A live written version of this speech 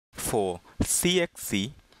For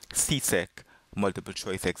CXC CSEC multiple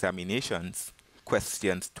choice examinations,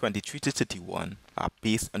 questions 23 to 31 are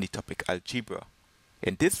based on the topic algebra.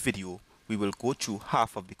 In this video, we will go through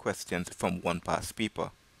half of the questions from one past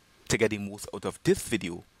paper. To get the most out of this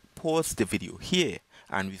video, pause the video here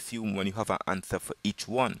and resume when you have an answer for each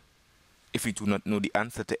one. If you do not know the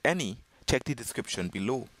answer to any, check the description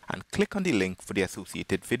below and click on the link for the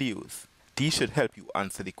associated videos. These should help you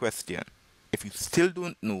answer the question. If you still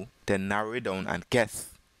don't know, then narrow it down and guess.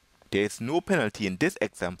 There is no penalty in this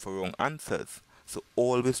exam for wrong answers, so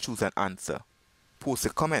always choose an answer. Post a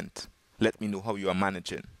comment. Let me know how you are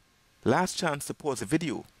managing. Last chance to pause the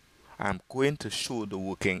video. I am going to show the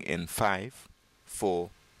working in 5, 4,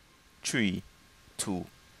 3, 2,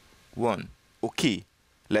 1. Okay,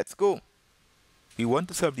 let's go. We want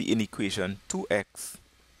to solve the inequation 2x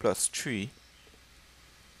plus 3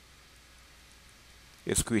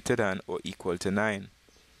 is greater than or equal to 9.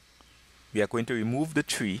 We are going to remove the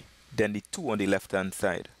 3, then the 2 on the left hand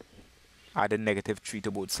side. Add a negative 3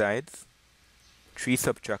 to both sides. 3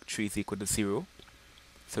 subtract 3 is equal to 0.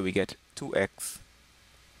 So we get 2x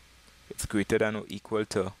is greater than or equal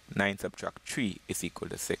to 9 subtract 3 is equal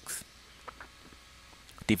to 6.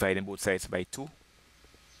 Dividing both sides by 2.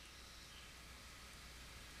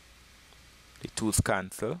 The 2's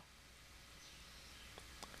cancel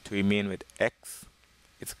to remain with x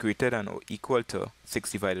is greater than or equal to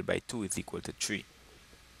 6 divided by 2 is equal to 3.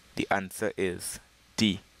 The answer is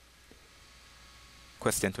D.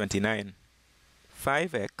 Question 29.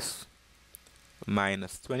 5x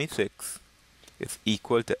minus 26 is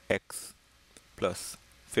equal to x plus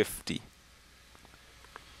 50.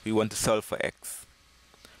 We want to solve for x.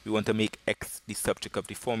 We want to make x the subject of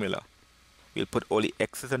the formula. We'll put all the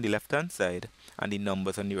x's on the left hand side and the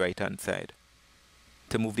numbers on the right hand side.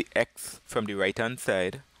 To move the x from the right hand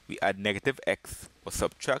side, we add negative x or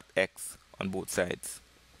subtract x on both sides.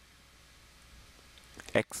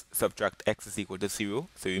 X subtract x is equal to 0,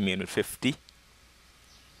 so we remain with 50.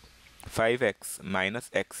 5x minus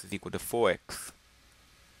x is equal to 4x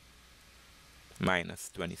minus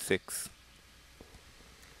 26.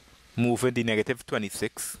 Moving the negative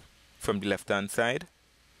 26 from the left hand side,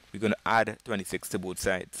 we're going to add 26 to both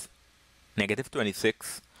sides. Negative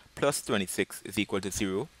 26 plus 26 is equal to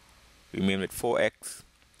 0. Remain with 4x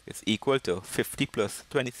is equal to 50 plus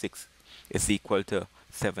 26 is equal to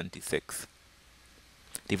 76.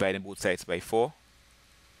 Dividing both sides by 4.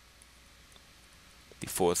 The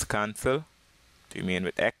 4's cancel to remain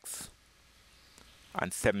with x.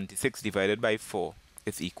 And 76 divided by 4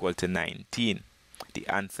 is equal to 19. The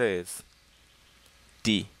answer is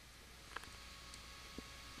D.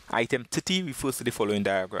 Item 30 refers to the following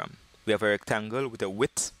diagram. We have a rectangle with a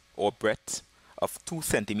width or breadth of 2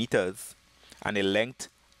 centimeters and a length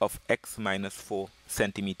of x minus 4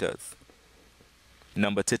 centimeters.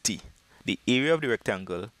 Number 30. The area of the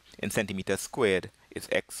rectangle in centimeters squared is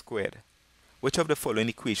x squared. Which of the following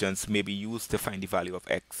equations may be used to find the value of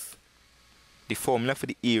x? The formula for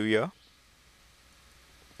the area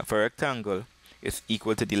of a rectangle is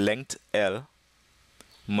equal to the length L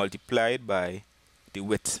multiplied by the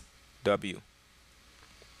width W.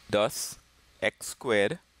 Thus, x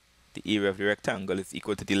squared, the area of the rectangle, is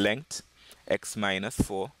equal to the length x minus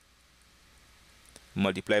 4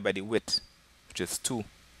 multiplied by the width, which is 2.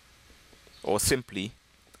 Or simply,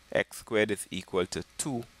 x squared is equal to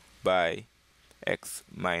 2 by x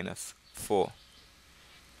minus 4.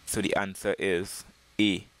 So the answer is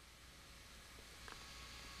A.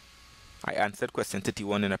 I answered question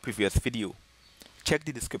 31 in a previous video. Check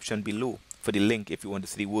the description below for the link if you want to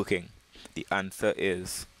see the working. The answer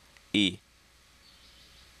is A.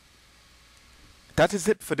 That is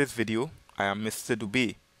it for this video. I am Mr.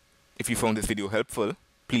 Dube. If you found this video helpful,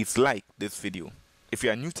 please like this video. If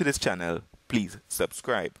you are new to this channel, please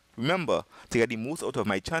subscribe. Remember, to get the most out of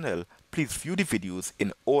my channel, please view the videos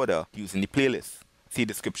in order using the playlist. See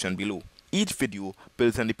the description below. Each video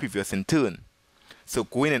builds on the previous in turn. So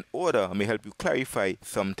going in order may help you clarify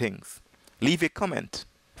some things. Leave a comment.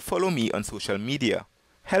 Follow me on social media.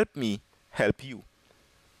 Help me help you.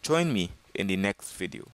 Join me in the next video.